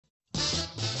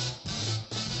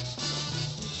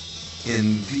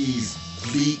In these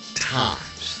bleak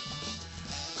times,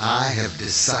 I have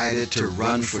decided to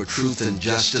run for truth and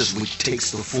justice, which takes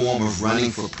the form of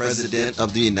running for President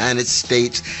of the United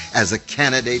States as a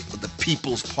candidate for the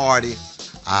People's Party.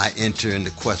 I enter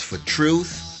into quest for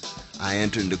truth. I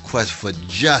enter into quest for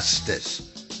justice.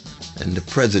 And the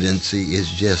presidency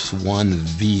is just one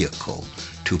vehicle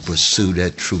to pursue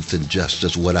that truth and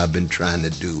justice, what I've been trying to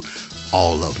do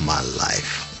all of my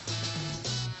life.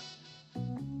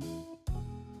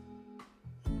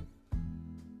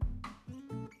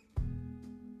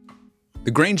 The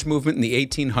Grange movement in the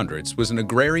 1800s was an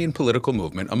agrarian political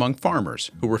movement among farmers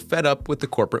who were fed up with the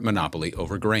corporate monopoly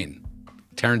over grain.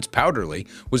 Terence Powderly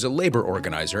was a labor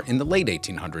organizer in the late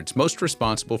 1800s, most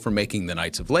responsible for making the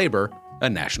Knights of Labor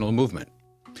a national movement.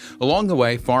 Along the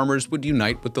way, farmers would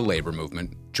unite with the labor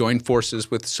movement, join forces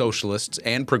with socialists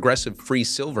and progressive free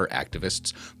silver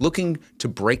activists looking to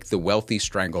break the wealthy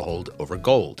stranglehold over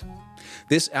gold.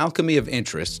 This alchemy of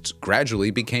interests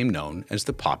gradually became known as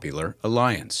the Popular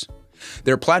Alliance.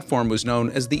 Their platform was known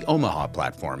as the Omaha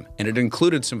Platform, and it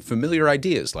included some familiar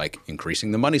ideas like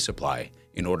increasing the money supply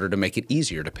in order to make it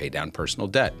easier to pay down personal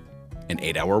debt, an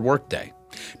 8-hour workday,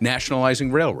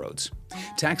 nationalizing railroads,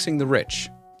 taxing the rich,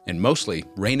 and mostly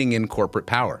reining in corporate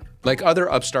power. Like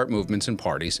other upstart movements and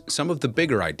parties, some of the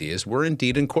bigger ideas were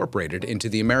indeed incorporated into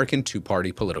the American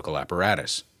two-party political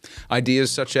apparatus.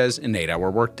 Ideas such as an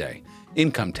 8-hour workday,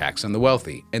 income tax on the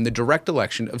wealthy, and the direct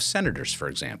election of senators, for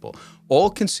example, all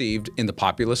conceived in the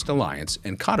Populist Alliance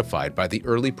and codified by the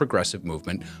early progressive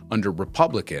movement under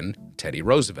Republican Teddy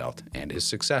Roosevelt and his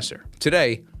successor.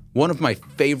 Today, one of my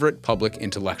favorite public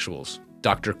intellectuals,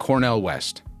 Dr. Cornel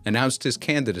West, announced his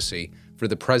candidacy for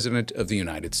the President of the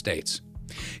United States.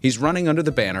 He's running under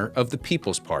the banner of the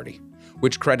People's Party,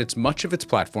 which credits much of its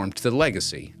platform to the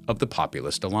legacy of the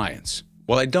Populist Alliance.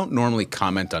 While I don't normally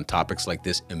comment on topics like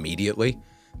this immediately,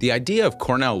 the idea of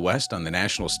Cornel West on the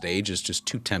national stage is just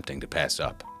too tempting to pass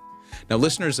up. Now,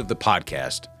 listeners of the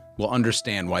podcast will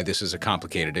understand why this is a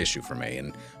complicated issue for me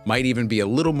and might even be a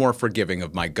little more forgiving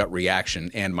of my gut reaction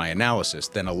and my analysis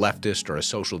than a leftist or a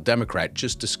social democrat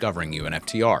just discovering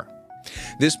UNFTR.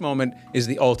 This moment is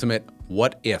the ultimate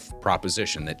what-if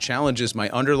proposition that challenges my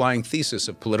underlying thesis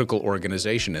of political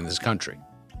organization in this country.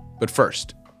 But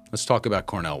first, let's talk about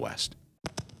Cornel West.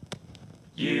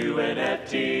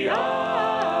 UNFTR.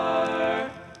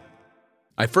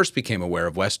 I first became aware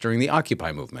of West during the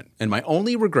Occupy movement, and my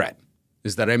only regret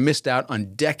is that I missed out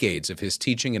on decades of his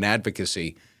teaching and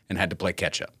advocacy and had to play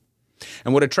catch-up.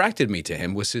 And what attracted me to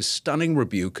him was his stunning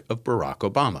rebuke of Barack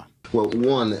Obama. Well,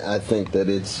 one, I think that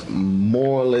it's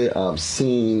morally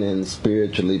obscene and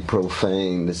spiritually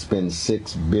profane to spend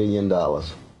 $6 billion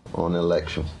on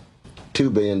elections,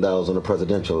 $2 billion on a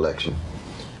presidential election,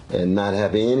 and not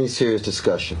have any serious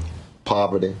discussion.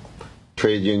 Poverty,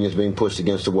 trade unions being pushed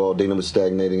against the wall, dealing with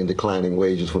stagnating and declining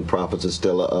wages when profits are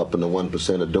still up and the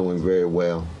 1% are doing very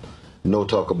well. No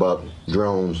talk about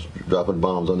drones dropping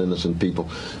bombs on innocent people.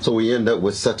 So we end up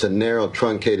with such a narrow,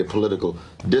 truncated political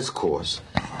discourse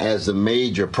as the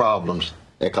major problems: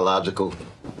 ecological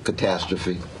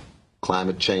catastrophe,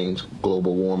 climate change,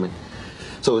 global warming.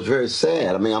 So it's very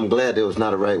sad. I mean, I'm glad there was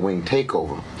not a right-wing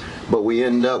takeover. But we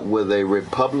end up with a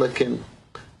Republican,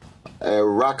 a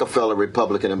Rockefeller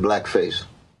Republican in blackface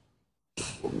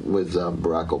with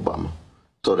Barack Obama.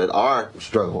 So that our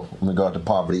struggle in regard to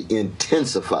poverty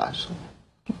intensifies.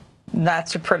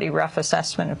 That's a pretty rough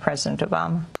assessment of President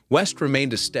Obama. West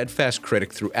remained a steadfast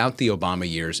critic throughout the Obama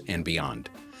years and beyond.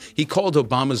 He called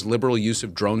Obama's liberal use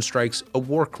of drone strikes a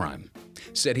war crime,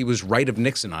 said he was right of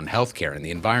Nixon on health care and the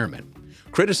environment,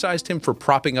 criticized him for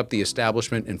propping up the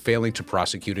establishment and failing to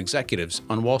prosecute executives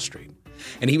on Wall Street.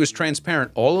 And he was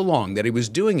transparent all along that he was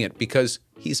doing it because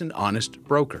he's an honest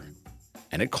broker.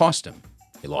 And it cost him.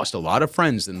 He lost a lot of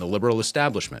friends in the liberal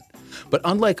establishment. But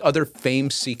unlike other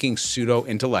fame-seeking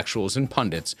pseudo-intellectuals and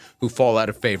pundits who fall out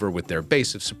of favor with their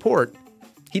base of support,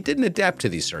 he didn't adapt to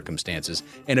these circumstances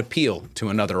and appeal to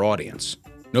another audience.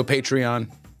 No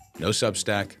Patreon, no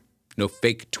Substack, no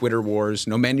fake Twitter wars,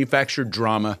 no manufactured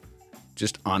drama,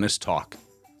 just honest talk,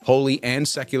 holy and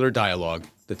secular dialogue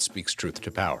that speaks truth to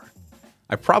power.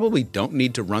 I probably don't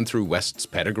need to run through West's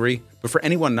pedigree, but for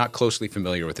anyone not closely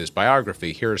familiar with his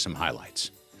biography, here are some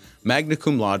highlights. Magna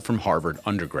cum laude from Harvard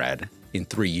undergrad in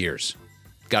 3 years.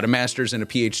 Got a master's and a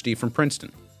PhD from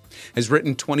Princeton. Has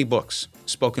written 20 books,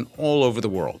 spoken all over the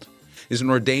world. Is an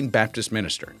ordained Baptist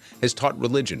minister. Has taught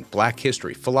religion, black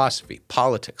history, philosophy,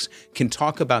 politics. Can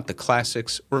talk about the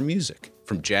classics or music,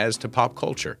 from jazz to pop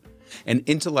culture. An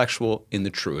intellectual in the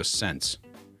truest sense.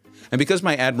 And because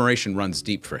my admiration runs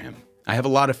deep for him, I have a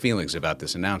lot of feelings about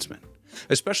this announcement.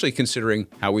 especially considering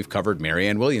how we've covered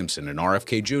Marianne Williamson and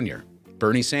RFK Jr.,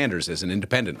 Bernie Sanders as an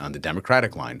independent on the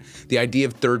Democratic line, the idea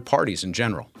of third parties in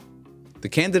general. The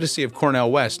candidacy of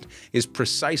Cornel West is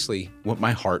precisely what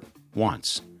my heart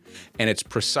wants, and it's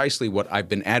precisely what I've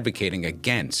been advocating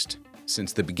against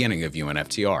since the beginning of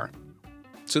UNFTR.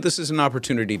 So this is an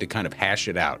opportunity to kind of hash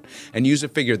it out and use a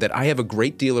figure that I have a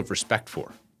great deal of respect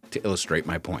for to illustrate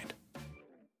my point.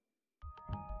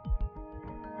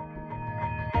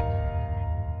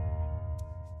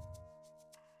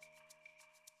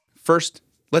 First,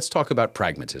 let's talk about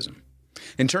pragmatism.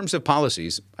 In terms of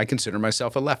policies, I consider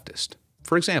myself a leftist.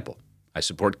 For example, I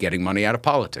support getting money out of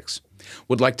politics,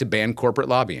 would like to ban corporate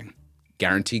lobbying,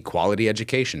 guarantee quality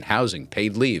education, housing,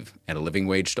 paid leave, and a living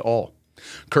wage to all,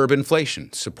 curb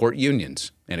inflation, support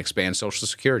unions, and expand Social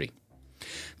Security,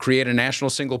 create a national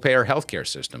single-payer healthcare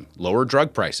system, lower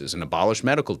drug prices, and abolish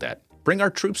medical debt, bring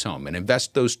our troops home and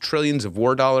invest those trillions of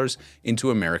war dollars into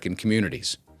American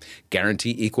communities,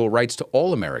 guarantee equal rights to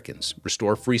all Americans,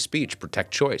 restore free speech,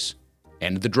 protect choice,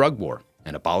 end the drug war,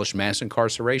 and abolish mass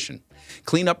incarceration,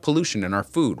 clean up pollution in our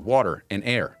food, water, and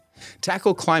air,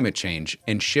 tackle climate change,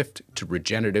 and shift to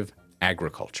regenerative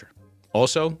agriculture.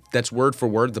 Also, that's word for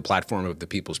word the platform of the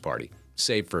People's Party,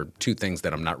 save for two things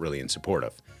that I'm not really in support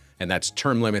of, and that's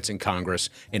term limits in Congress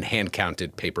and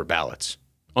hand-counted paper ballots.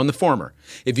 On the former,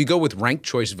 if you go with ranked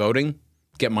choice voting,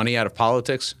 get money out of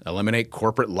politics, eliminate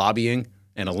corporate lobbying,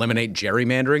 and eliminate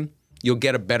gerrymandering, you'll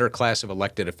get a better class of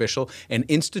elected official, and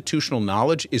institutional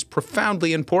knowledge is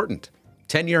profoundly important.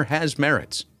 Tenure has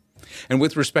merits. And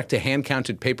with respect to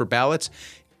hand-counted paper ballots,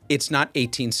 it's not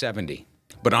 1870.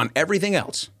 But on everything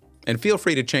else, and feel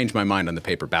free to change my mind on the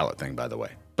paper ballot thing, by the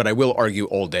way, but I will argue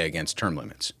all day against term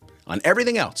limits. On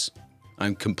everything else,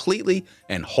 I'm completely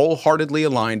and wholeheartedly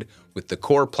aligned with the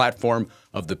core platform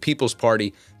of the People's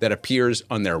Party that appears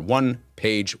on their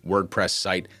one-page WordPress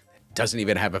site that doesn't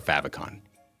even have a favicon.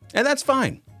 And that's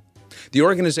fine. The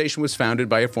organization was founded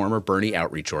by a former Bernie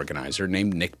outreach organizer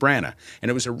named Nick Brana,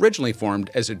 and it was originally formed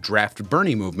as a draft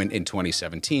Bernie movement in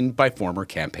 2017 by former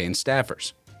campaign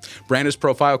staffers. Brana's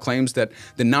profile claims that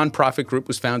the nonprofit group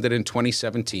was founded in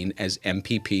 2017 as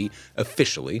MPP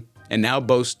officially and now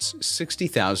boasts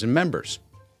 60,000 members.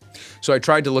 So I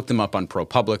tried to look them up on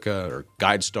ProPublica or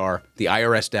GuideStar, the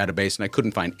IRS database, and I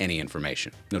couldn't find any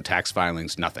information. No tax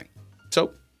filings, nothing.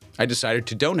 So I decided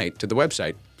to donate to the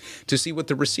website to see what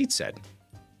the receipt said.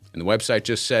 And the website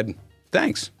just said,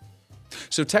 thanks.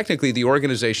 So technically, the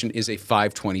organization is a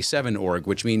 527 org,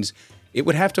 which means it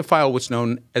would have to file what's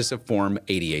known as a Form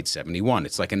 8871.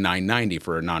 It's like a 990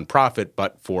 for a nonprofit,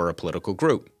 but for a political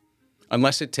group.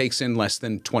 Unless it takes in less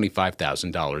than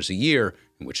 $25,000 a year,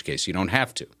 in which case you don't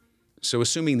have to. So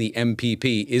assuming the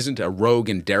MPP isn't a rogue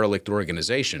and derelict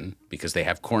organization, because they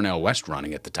have Cornel West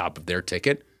running at the top of their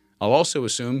ticket, I'll also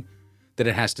assume that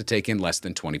it has to take in less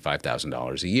than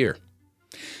 $25,000 a year.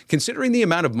 Considering the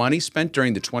amount of money spent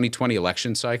during the 2020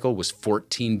 election cycle was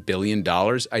 $14 billion,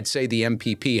 I'd say the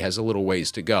MPP has a little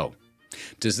ways to go.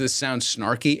 Does this sound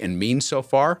snarky and mean so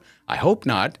far? I hope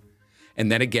not.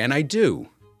 And then again, I do.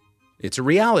 It's a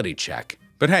reality check.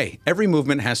 But hey, every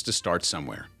movement has to start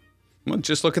somewhere. Well,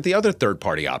 just look at the other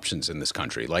third-party options in this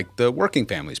country, like the Working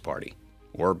Families Party,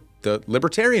 or the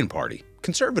Libertarian Party,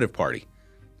 Conservative Party,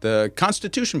 the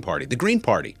Constitution Party, the Green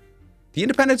Party, the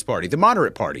Independence Party, the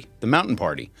Moderate Party, the Mountain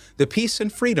Party, the Peace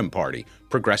and Freedom Party,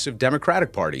 Progressive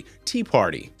Democratic Party, Tea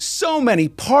Party. So many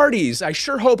parties! I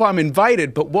sure hope I'm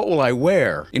invited, but what will I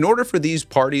wear? In order for these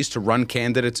parties to run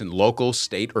candidates in local,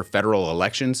 state, or federal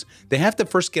elections, they have to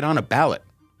first get on a ballot.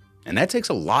 And that takes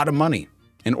a lot of money,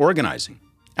 and organizing,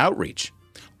 outreach.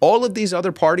 All of these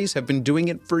other parties have been doing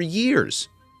it for years.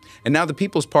 And now the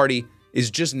People's Party is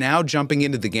just now jumping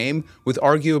into the game with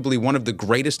arguably one of the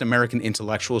greatest American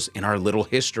intellectuals in our little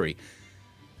history.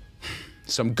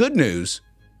 Some good news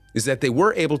is that they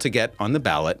were able to get on the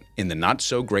ballot in the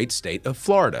not-so-great state of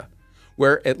Florida,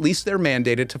 where at least they're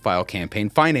mandated to file campaign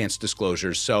finance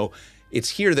disclosures, so it's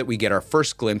here that we get our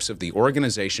first glimpse of the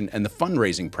organization and the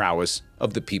fundraising prowess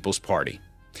of the People's Party.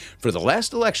 For the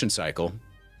last election cycle,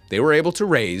 they were able to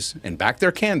raise and back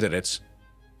their candidates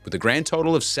with a grand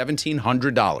total of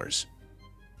 $1,700.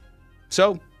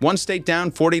 So, one state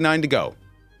down, 49 to go.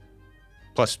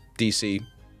 Plus D.C.,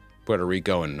 Puerto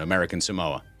Rico, and American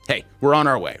Samoa. Hey, we're on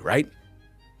our way, right?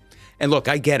 And look,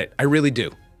 I get it. I really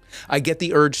do. I get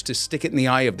the urge to stick it in the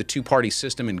eye of the two-party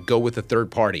system and go with a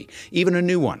third party, even a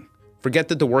new one. Forget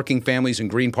that the Working Families and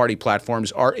Green Party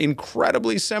platforms are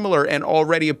incredibly similar and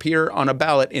already appear on a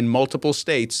ballot in multiple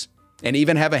states and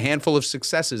even have a handful of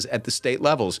successes at the state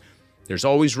levels. There's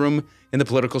always room in the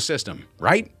political system,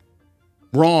 right?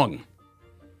 Wrong.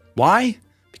 Why?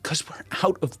 Because we're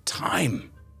out of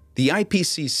time. The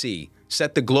IPCC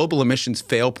set the global emissions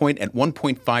fail point at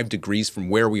 1.5 degrees from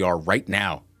where we are right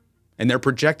now. And they're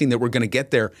projecting that we're going to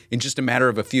get there in just a matter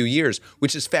of a few years,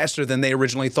 which is faster than they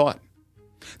originally thought.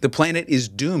 The planet is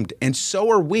doomed, and so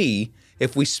are we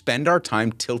if we spend our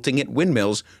time tilting at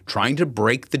windmills trying to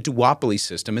break the duopoly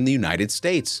system in the United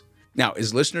States. Now,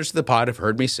 as listeners to the pod have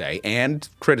heard me say, and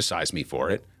criticize me for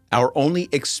it, our only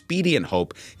expedient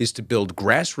hope is to build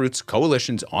grassroots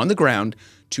coalitions on the ground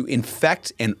to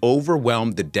infect and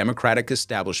overwhelm the Democratic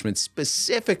establishment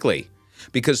specifically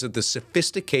because of the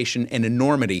sophistication and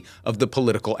enormity of the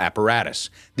political apparatus.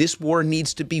 This war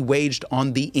needs to be waged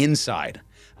on the inside,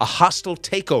 a hostile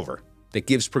takeover that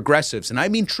gives progressives, and I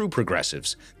mean true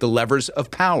progressives, the levers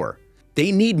of power.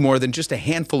 They need more than just a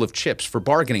handful of chips for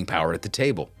bargaining power at the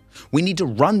table. We need to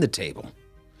run the table.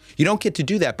 You don't get to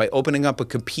do that by opening up a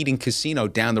competing casino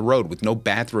down the road with no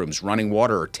bathrooms, running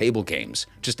water, or table games,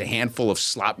 just a handful of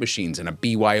slot machines and a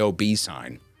BYOB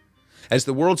sign. As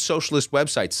the World Socialist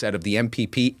website said of the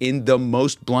MPP in the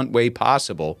most blunt way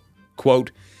possible,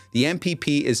 quote, "The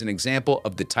MPP is an example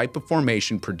of the type of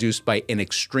formation produced by an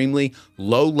extremely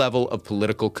low level of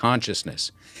political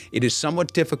consciousness. It is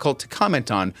somewhat difficult to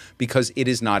comment on because it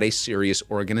is not a serious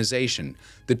organization.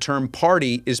 The term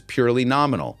party is purely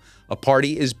nominal. A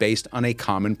party is based on a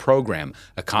common program,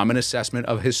 a common assessment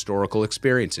of historical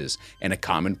experiences, and a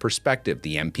common perspective.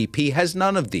 The MPP has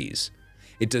none of these.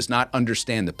 It does not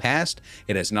understand the past,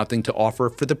 it has nothing to offer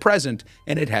for the present,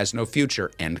 and it has no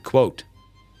future," end quote.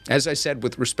 As I said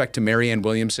with respect to Marianne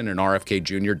Williamson and RFK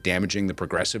Jr. damaging the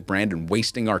progressive brand and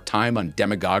wasting our time on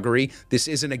demagoguery, this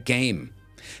isn't a game.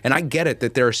 And I get it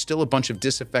that there are still a bunch of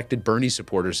disaffected Bernie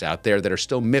supporters out there that are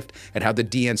still miffed at how the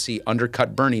DNC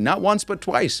undercut Bernie, not once but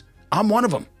twice. I'm one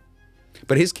of them.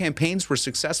 But his campaigns were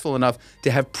successful enough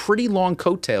to have pretty long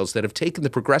coattails that have taken the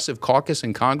Progressive Caucus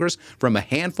in Congress from a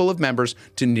handful of members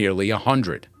to nearly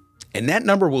 100. And that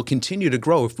number will continue to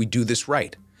grow if we do this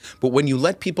right. But when you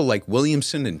let people like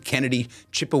Williamson and Kennedy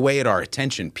chip away at our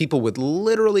attention, people with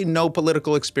literally no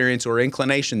political experience or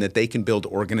inclination that they can build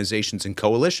organizations and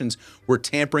coalitions, we're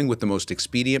tampering with the most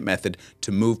expedient method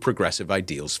to move progressive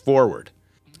ideals forward.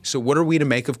 So what are we to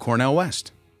make of Cornel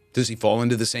West? Does he fall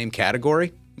into the same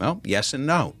category? Well, yes and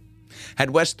no. Had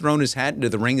West thrown his hat into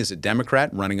the ring as a Democrat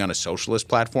running on a socialist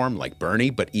platform like Bernie,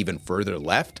 but even further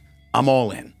left, I'm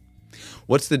all in.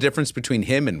 What's the difference between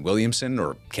him and Williamson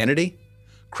or Kennedy?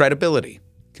 Credibility,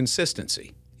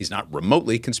 consistency. He's not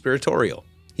remotely conspiratorial.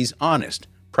 He's honest,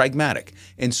 pragmatic,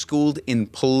 and schooled in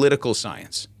political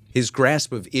science. His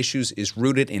grasp of issues is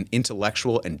rooted in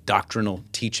intellectual and doctrinal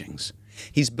teachings.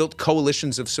 He's built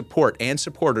coalitions of support and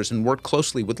supporters and worked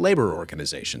closely with labor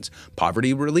organizations,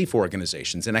 poverty relief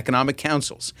organizations, and economic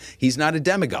councils. He's not a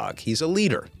demagogue, he's a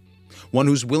leader. One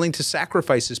who's willing to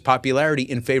sacrifice his popularity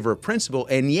in favor of principle,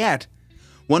 and yet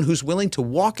one who's willing to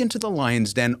walk into the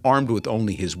lion's den armed with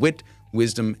only his wit,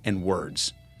 wisdom, and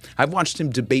words. I've watched him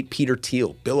debate Peter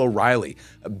Thiel, Bill O'Reilly,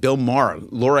 Bill Maher,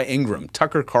 Laura Ingraham,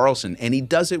 Tucker Carlson, and he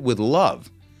does it with love,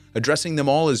 addressing them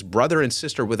all as brother and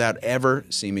sister without ever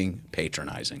seeming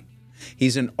patronizing.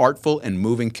 He's an artful and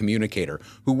moving communicator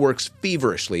who works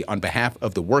feverishly on behalf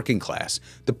of the working class,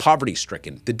 the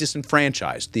poverty-stricken, the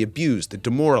disenfranchised, the abused, the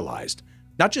demoralized,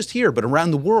 not just here, but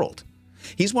around the world.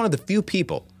 He's one of the few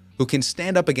people who can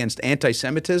stand up against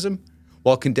anti-Semitism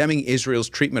while condemning Israel's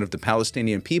treatment of the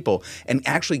Palestinian people and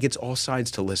actually gets all sides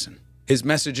to listen. His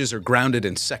messages are grounded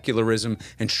in secularism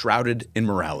and shrouded in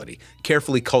morality,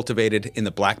 carefully cultivated in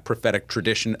the black prophetic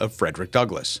tradition of Frederick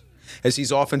Douglass. As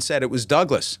he's often said, it was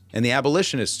Douglass and the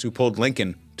abolitionists who pulled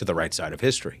Lincoln to the right side of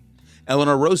history,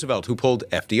 Eleanor Roosevelt who pulled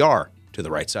FDR to the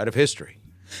right side of history,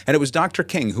 and it was Dr.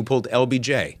 King who pulled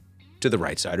LBJ to the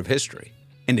right side of history.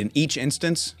 And in each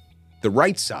instance, the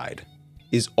right side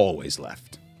is always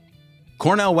left.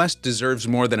 Cornel West deserves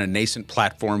more than a nascent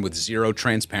platform with zero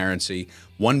transparency,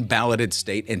 one balloted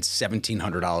state, and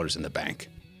 $1,700 in the bank.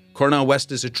 Cornel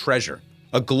West is a treasure,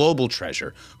 a global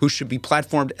treasure, who should be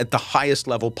platformed at the highest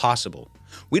level possible.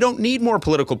 We don't need more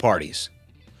political parties.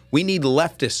 We need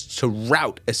leftists to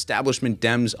rout establishment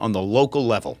Dems on the local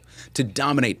level, to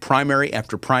dominate primary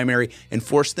after primary and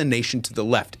force the nation to the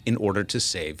left in order to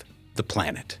save the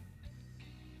planet.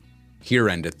 Here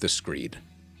endeth the screed.